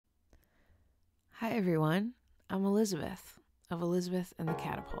Hi everyone, I'm Elizabeth of Elizabeth and the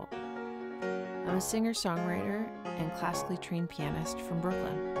Catapult. I'm a singer-songwriter and classically trained pianist from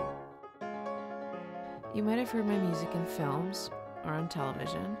Brooklyn. You might have heard my music in films or on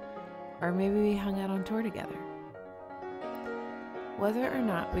television, or maybe we hung out on tour together. Whether or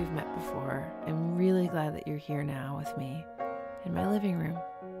not we've met before, I'm really glad that you're here now with me in my living room.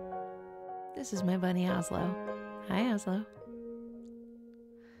 This is my bunny Oslo. Hi Oslo.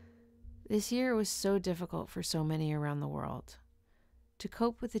 This year was so difficult for so many around the world. To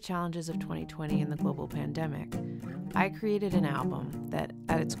cope with the challenges of 2020 and the global pandemic, I created an album that,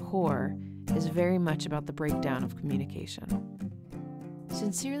 at its core, is very much about the breakdown of communication.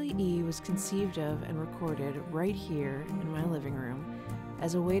 Sincerely E was conceived of and recorded right here in my living room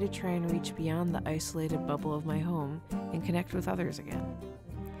as a way to try and reach beyond the isolated bubble of my home and connect with others again.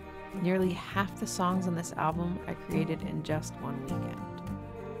 Nearly half the songs on this album I created in just one weekend.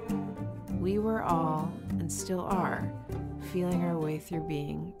 We were all, and still are, feeling our way through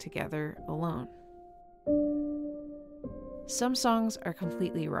being together alone. Some songs are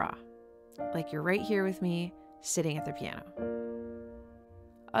completely raw, like you're right here with me, sitting at the piano.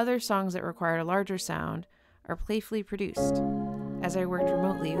 Other songs that required a larger sound are playfully produced, as I worked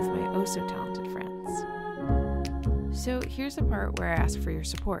remotely with my oh-so-talented friends. So here's the part where I ask for your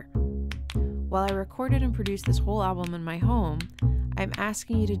support. While I recorded and produced this whole album in my home, I'm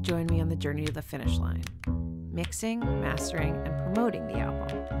asking you to join me on the journey to the finish line, mixing, mastering, and promoting the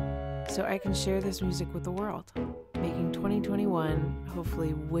album, so I can share this music with the world, making 2021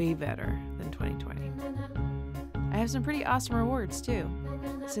 hopefully way better than 2020. I have some pretty awesome rewards too.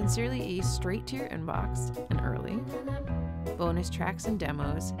 Sincerely E straight to your inbox and early, bonus tracks and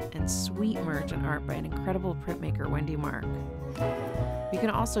demos, and sweet merch and art by an incredible printmaker, Wendy Mark. We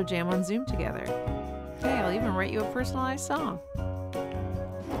can also jam on Zoom together. Hey, I'll even write you a personalized song.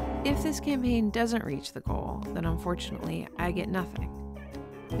 If this campaign doesn't reach the goal, then unfortunately I get nothing.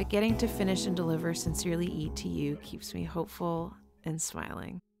 But getting to finish and deliver Sincerely E to you keeps me hopeful and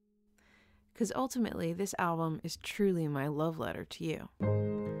smiling. Because ultimately this album is truly my love letter to you.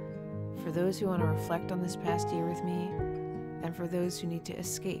 For those who want to reflect on this past year with me, and for those who need to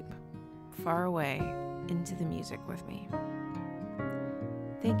escape far away into the music with me.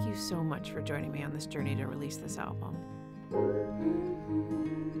 Thank you so much for joining me on this journey to release this album.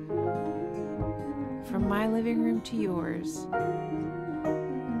 From my living room to yours,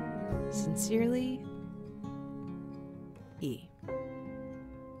 sincerely, E.